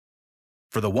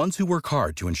For the ones who work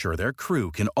hard to ensure their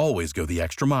crew can always go the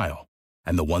extra mile,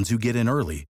 and the ones who get in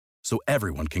early so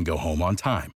everyone can go home on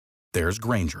time, there's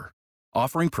Grainger,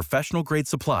 offering professional-grade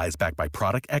supplies backed by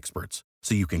product experts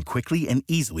so you can quickly and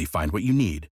easily find what you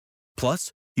need.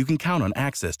 Plus, you can count on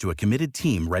access to a committed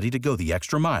team ready to go the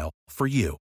extra mile for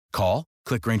you. Call,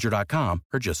 click Grainger.com,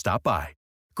 or just stop by.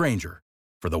 Grainger,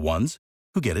 for the ones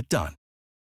who get it done.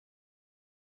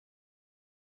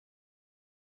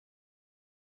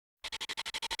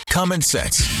 Common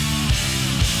sense.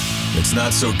 It's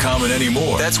not so common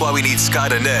anymore. That's why we need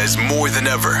Scott ANEZ more than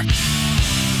ever.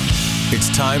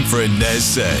 It's time for ANEZ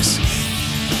SEZ.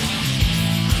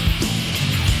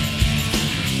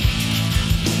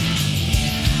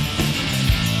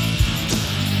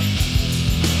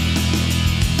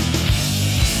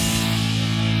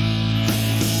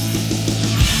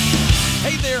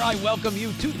 I welcome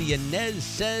you to the ANEZ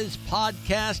SEZ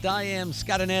podcast. I am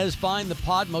Scott ANEZ. Find the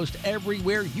pod most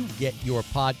everywhere you get your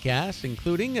podcasts,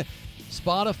 including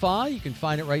Spotify. You can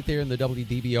find it right there in the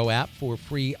WDBO app for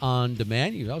free on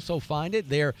demand. You can also find it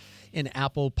there in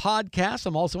Apple Podcasts.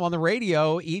 I'm also on the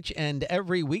radio each and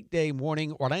every weekday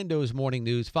morning, Orlando's Morning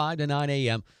News, 5 to 9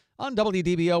 a.m. on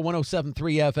WDBO 107.3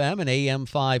 FM and AM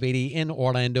 580 in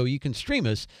Orlando. You can stream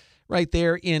us right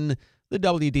there in the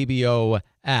WDBO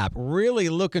app. Really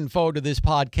looking forward to this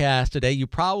podcast today. You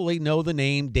probably know the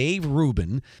name Dave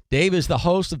Rubin. Dave is the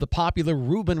host of the popular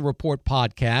Rubin Report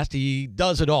podcast. He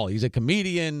does it all. He's a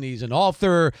comedian. He's an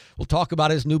author. We'll talk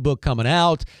about his new book coming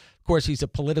out. Of course, he's a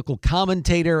political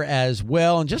commentator as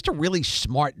well, and just a really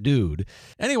smart dude.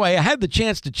 Anyway, I had the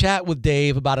chance to chat with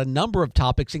Dave about a number of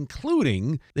topics,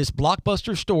 including this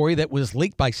blockbuster story that was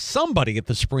leaked by somebody at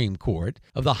the Supreme Court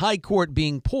of the High Court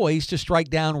being poised to strike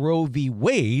down Roe v.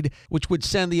 Wade, which would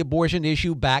send the abortion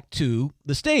issue back to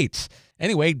the states.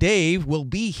 Anyway, Dave will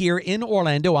be here in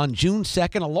Orlando on June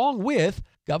 2nd, along with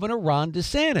Governor Ron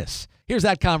DeSantis. Here's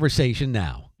that conversation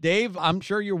now. Dave, I'm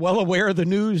sure you're well aware of the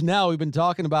news now. We've been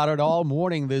talking about it all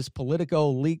morning, this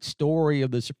Politico leaked story of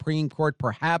the Supreme Court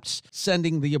perhaps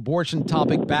sending the abortion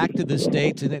topic back to the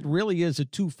states, and it really is a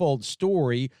twofold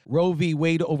story. Roe v.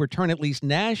 Wade overturned, at least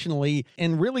nationally,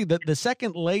 and really the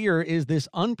second layer is this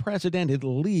unprecedented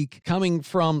leak coming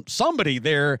from somebody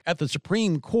there at the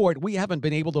Supreme Court. We haven't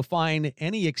been able to find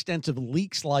any extensive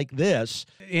leaks like this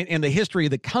in the history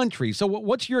of the country. So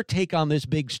what's your take on this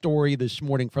big story this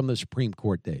morning from the Supreme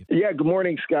Court, Dave? Yeah, good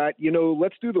morning, Scott.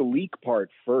 Let's do the leak part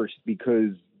first,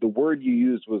 because the word you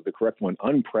used was the correct one,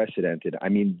 unprecedented. I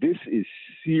mean, this is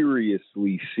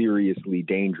seriously, seriously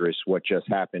dangerous, what just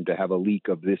happened, to have a leak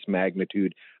of this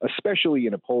magnitude, especially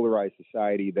in a polarized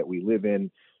society that we live in,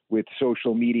 with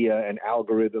social media and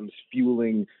algorithms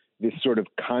fueling this sort of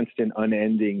constant,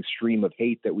 unending stream of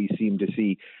hate that we seem to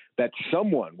see, that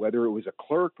someone, whether it was a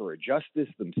clerk or a justice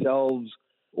themselves,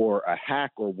 or a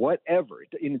hack or whatever,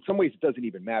 in some ways it doesn't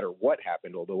even matter what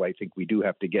happened, although I think we do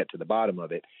have to get to the bottom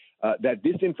of it, that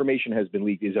this information has been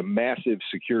leaked is a massive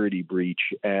security breach,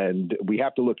 and we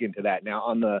have to look into that. Now,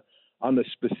 on the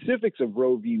specifics of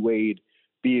Roe v. Wade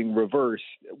being reversed,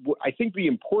 I think the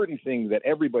important thing that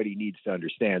everybody needs to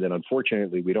understand, and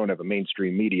unfortunately we don't have a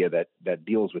mainstream media that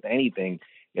deals with anything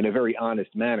in a very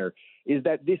honest manner, is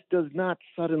that this does not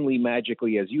suddenly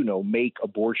magically, as you know, make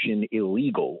abortion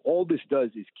illegal. All this does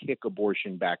is kick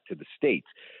abortion back to the states.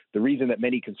 The reason that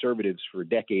many conservatives for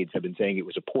decades have been saying it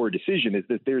was a poor decision is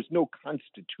that there's no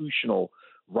constitutional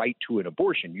right to an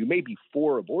abortion. You may be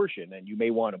for abortion and you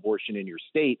may want abortion in your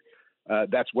state.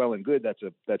 That's well and good. That's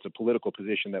a political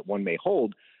position that one may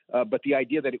hold. But the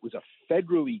idea that it was a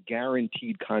federally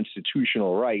guaranteed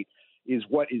constitutional right is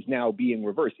what is now being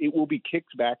reversed. It will be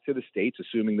kicked back to the states,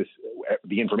 assuming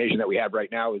the information that we have right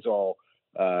now is all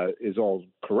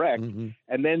correct. Mm-hmm.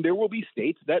 And then there will be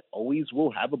states that always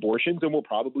will have abortions and will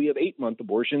probably have 8-month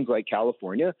abortions, like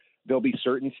California. There'll be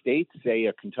certain states, say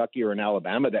a Kentucky or an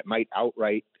Alabama, that might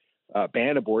outright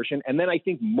ban abortion. And then I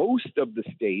think most of the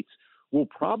states will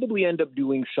probably end up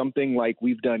doing something like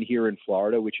we've done here in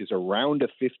Florida, which is around a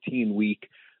 15-week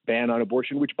ban on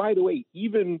abortion, which, by the way,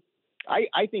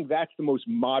 I think that's the most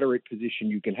moderate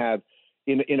position you can have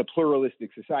in a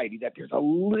pluralistic society, that there's a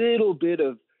little bit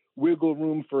of wiggle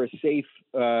room for a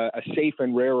safe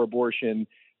and rare abortion.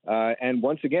 And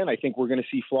once again, I think we're going to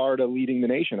see Florida leading the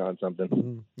nation on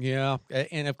something. Yeah.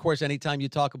 And of course, anytime you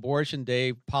talk abortion,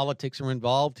 Dave, politics are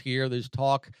involved here. There's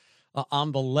talk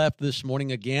on the left this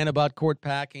morning again about court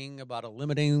packing, about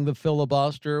eliminating the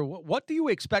filibuster. What do you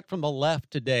expect from the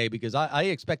left today? Because I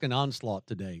expect an onslaught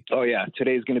today. Oh, yeah.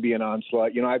 Today's going to be an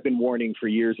onslaught. I've been warning for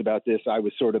years about this. I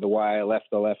was sort of the why I left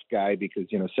the left guy because,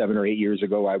 7 or 8 years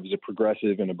ago, I was a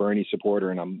progressive and a Bernie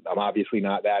supporter, and I'm obviously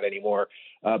not that anymore.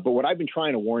 But what I've been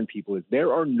trying to warn people is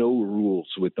there are no rules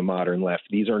with the modern left.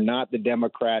 These are not the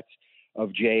Democrats of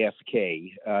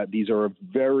JFK. These are a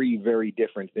very, very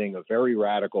different thing, a very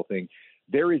radical thing.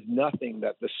 There is nothing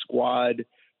that the Squad,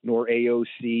 nor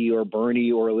AOC, or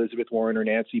Bernie, or Elizabeth Warren, or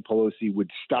Nancy Pelosi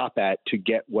would stop at to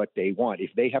get what they want. If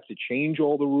they have to change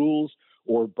all the rules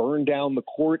or burn down the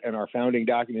court and our founding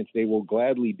documents, they will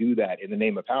gladly do that in the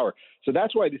name of power. So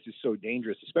that's why this is so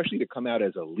dangerous, especially to come out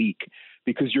as a leak,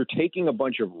 because you're taking a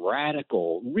bunch of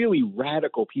radical, really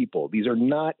radical people. These are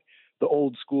not the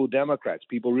old school Democrats.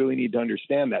 People really need to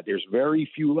understand that. There's very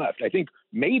few left. I think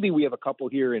maybe we have a couple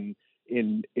here in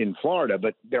Florida,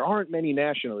 but there aren't many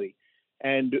nationally.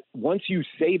 And once you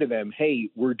say to them, hey,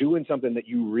 we're doing something that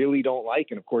you really don't like,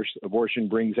 and of course abortion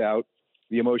brings out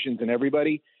the emotions in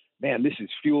everybody, man, this is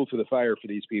fuel to the fire for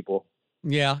these people.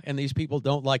 Yeah, and these people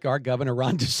don't like our Governor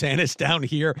Ron DeSantis down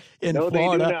here in Florida. No,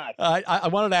 they do not. I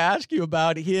wanted to ask you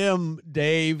about him,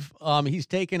 Dave. He's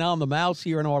taken on the Mouse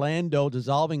here in Orlando,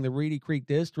 dissolving the Reedy Creek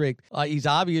District. He's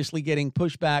obviously getting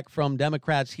pushback from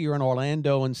Democrats here in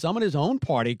Orlando and some in his own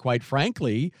party, quite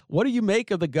frankly. What do you make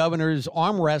of the governor's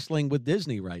arm wrestling with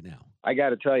Disney right now? I got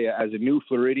to tell you, as a new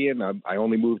Floridian, I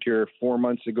only moved here 4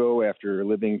 months ago after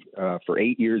living for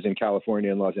 8 years in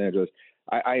California and Los Angeles.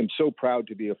 I am so proud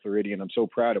to be a Floridian. I'm so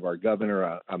proud of our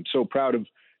governor. I'm so proud of,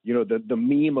 the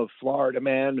meme of Florida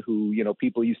man who,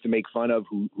 people used to make fun of,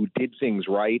 who did things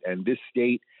right. And this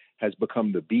state has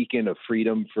become the beacon of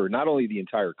freedom for not only the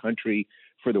entire country,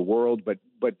 for the world, but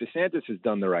DeSantis has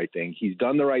done the right thing. He's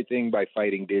done the right thing by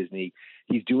fighting Disney.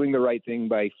 He's doing the right thing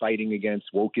by fighting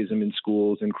against wokeism in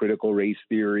schools and critical race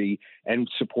theory and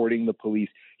supporting the police.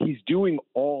 He's doing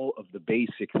all of the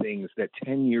basic things that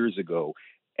 10 years ago,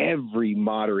 every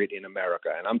moderate in America,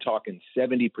 and I'm talking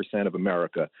 70% of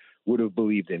America, would have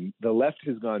believed in. The left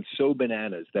has gone so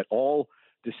bananas that all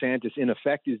DeSantis, in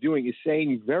effect, is doing is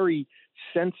saying very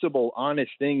sensible,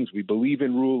 honest things. We believe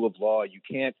in rule of law. You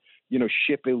can't,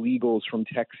 ship illegals from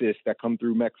Texas that come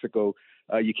through Mexico.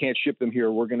 You can't ship them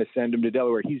here. We're going to send them to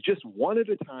Delaware. He's just one at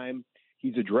a time.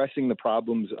 He's addressing the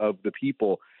problems of the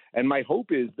people. And my hope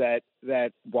is that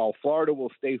while Florida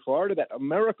will stay Florida, that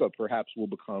America perhaps will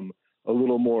become a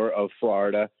little more of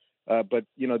Florida. But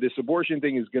this abortion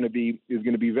thing is going to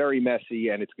be very messy,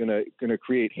 and it's going to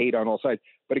create hate on all sides.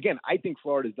 But again, I think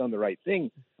Florida's done the right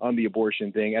thing on the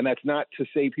abortion thing, and that's not to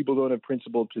say people don't have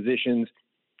principled positions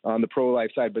on the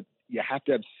pro-life side, but you have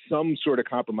to have some sort of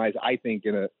compromise, I think,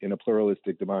 in a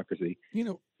pluralistic democracy.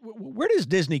 Where does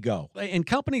Disney go? And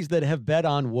companies that have bet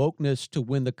on wokeness to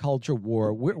win the culture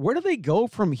war, where do they go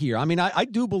from here? I mean, I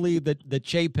do believe that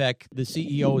Chapek, the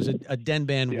CEO, is a den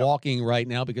man walking right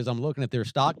now, because I'm looking at their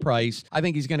stock price. I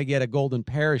think he's going to get a golden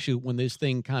parachute when this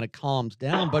thing kind of calms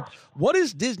down. But what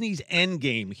is Disney's end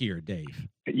game here, Dave?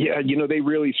 Yeah, they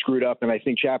really screwed up. And I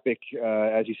think Chapek,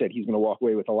 as you said, he's going to walk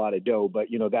away with a lot of dough. But,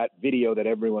 that video that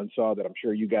everyone saw that I'm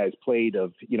sure you guys played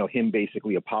of, him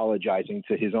basically apologizing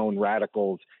to his own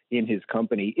radicals in his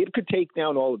company, it could take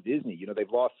down all of Disney.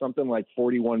 They've lost something like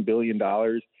 $41 billion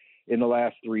in the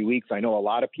last 3 weeks. I know a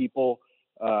lot of people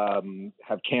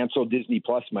have canceled Disney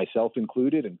Plus, myself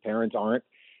included, and parents aren't,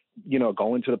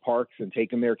 going to the parks and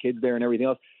taking their kids there and everything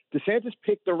else. DeSantis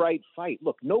picked the right fight.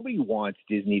 Look, nobody wants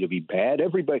Disney to be bad.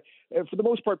 Everybody, for the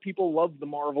most part, people love the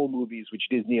Marvel movies, which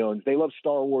Disney owns. They love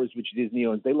Star Wars, which Disney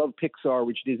owns. They love Pixar,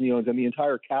 which Disney owns, and the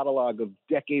entire catalog of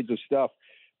decades of stuff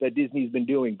that Disney's been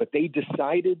doing. But they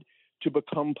decided to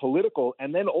become political,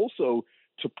 and then also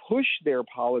to push their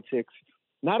politics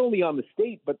not only on the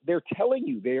state, but they're telling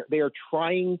you they are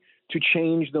trying to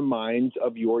change the minds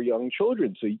of your young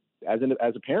children. So as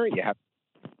a parent, you have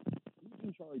who's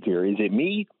in charge here? Is it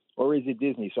me or is it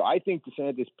Disney? So I think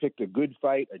DeSantis picked a good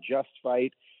fight, a just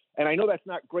fight. And I know that's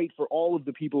not great for all of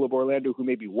the people of Orlando who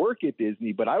maybe work at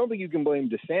Disney, but I don't think you can blame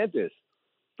DeSantis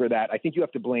for that. I think you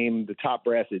have to blame the top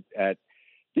brass at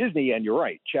Disney, and you're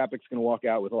right. Chapek's going to walk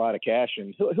out with a lot of cash,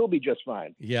 and he'll be just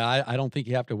fine. Yeah, I don't think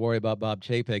you have to worry about Bob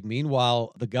Chapek.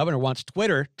 Meanwhile, the governor wants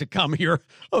Twitter to come here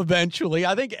eventually.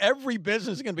 I think every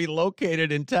business is going to be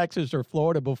located in Texas or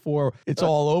Florida before it's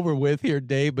all over with here,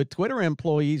 Dave. But Twitter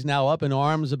employees now up in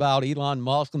arms about Elon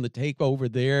Musk and the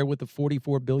takeover there with the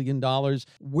 $44 billion.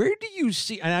 Where do you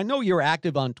see, and I know you're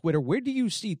active on Twitter, where do you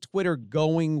see Twitter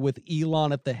going with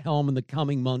Elon at the helm in the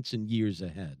coming months and years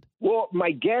ahead? Well,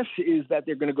 my guess is that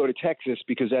they're going to go to Texas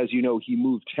because, as you know, he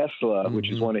moved Tesla, which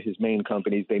is one of his main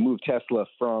companies. They moved Tesla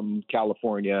from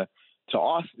California to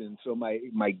Austin. So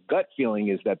my gut feeling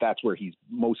is that that's where he's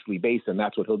mostly based, and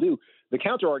that's what he'll do. The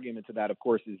counter argument to that, of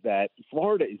course, is that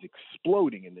Florida is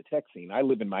exploding in the tech scene. I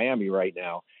live in Miami right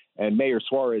now, and Mayor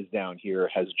Suarez down here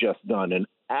has just done an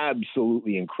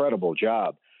absolutely incredible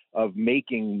job of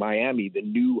making Miami the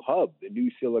new hub, the new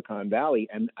Silicon Valley.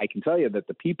 And I can tell you that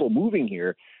the people moving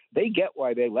here, they get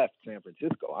why they left San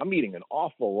Francisco. I'm meeting an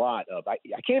awful lot of, I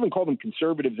can't even call them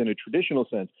conservatives in a traditional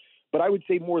sense, but I would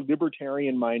say more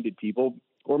libertarian-minded people,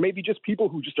 or maybe just people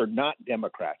who just are not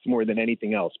Democrats more than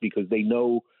anything else because they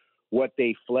know what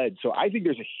they fled. So I think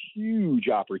there's a huge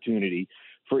opportunity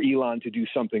for Elon to do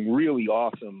something really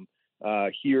awesome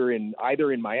here in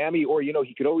either in Miami or, you know,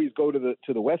 he could always go to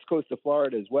the west coast of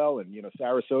Florida as well. And, you know,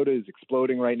 Sarasota is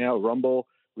exploding right now. Rumble,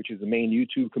 which is the main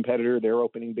YouTube competitor, they're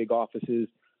opening big offices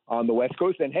on the West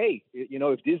Coast. And hey, you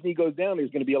know, if Disney goes down, there's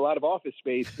going to be a lot of office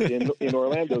space in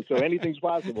Orlando. So anything's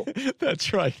possible.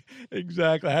 That's right.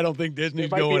 Exactly. I don't think Disney's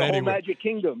going going anywhere. Whole Magic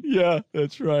Kingdom. Yeah,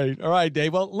 that's right. All right,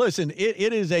 Dave. Well, listen,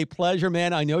 it is a pleasure,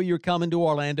 man. I know you're coming to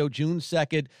Orlando June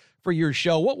 2nd for your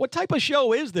show. What type of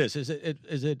show is this? Is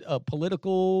it a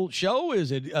political show?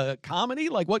 Is it a comedy?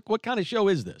 Like what kind of show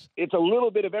is this? It's a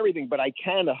little bit of everything, but I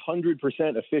can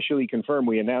 100% officially confirm,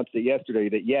 we announced it yesterday,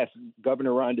 that yes,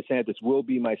 Governor Ron DeSantis will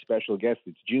be my special guest.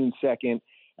 It's June 2nd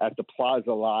at the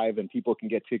Plaza Live, and people can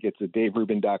get tickets at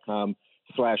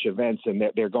daverubin.com/events, and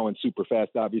they're going super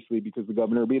fast, obviously, because the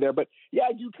governor will be there. But yeah,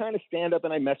 I do kind of stand up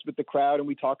and I mess with the crowd, and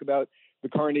we talk about the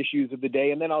current issues of the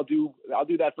day, and then I'll do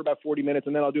that for about 40 minutes,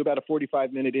 and then I'll do about a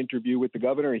 45-minute interview with the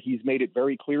governor, and he's made it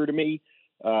very clear to me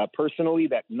personally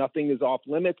that nothing is off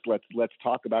limits. Let's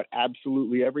talk about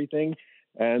absolutely everything,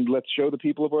 and let's show the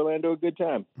people of Orlando a good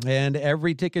time. And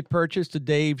every ticket purchase to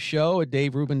Dave's show at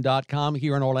daverubin.com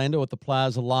here in Orlando at the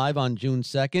Plaza Live on June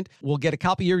 2nd will get a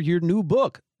copy of your new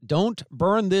book, Don't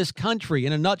Burn This Country.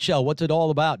 In a nutshell, what's it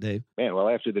all about, Dave? Man, well,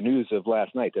 after the news of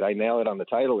last night, did I nail it on the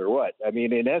title or what? I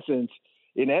mean, in essence,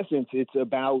 it's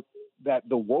about that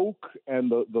the woke and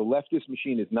the leftist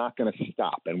machine is not going to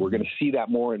stop. And we're going to see that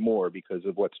more and more because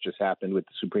of what's just happened with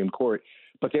the Supreme Court.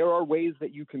 But there are ways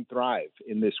that you can thrive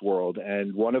in this world.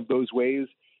 And one of those ways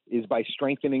is by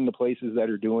strengthening the places that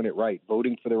are doing it right,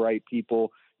 voting for the right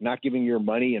people, not giving your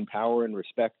money and power and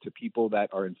respect to people that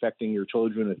are infecting your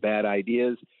children with bad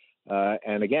ideas.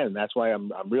 And again, that's why I'm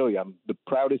the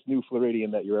proudest new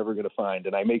Floridian that you're ever going to find.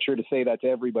 And I make sure to say that to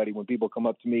everybody when people come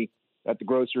up to me at the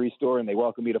grocery store and they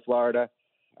welcome me to Florida.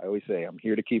 I always say, I'm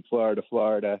here to keep Florida,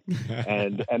 Florida.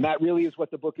 and that really is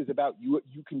what the book is about. You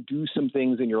can do some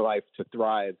things in your life to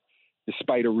thrive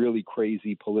despite a really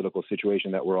crazy political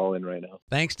situation that we're all in right now.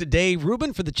 Thanks to Dave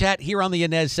Rubin for the chat here on the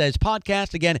ANEZ SEZ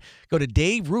podcast. Again, go to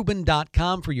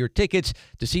daverubin.com for your tickets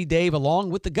to see Dave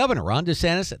along with the governor, Ron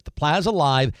DeSantis, at the Plaza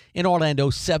Live in Orlando,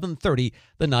 7:30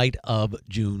 the night of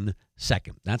June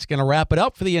 2nd. That's going to wrap it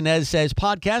up for the ANEZ SEZ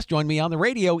podcast. Join me on the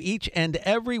radio each and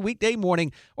every weekday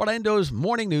morning, Orlando's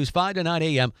morning news, 5 to 9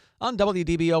 a.m. on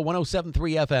WDBO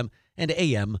 107.3 FM and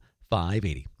AM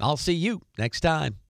 580. I'll see you next time.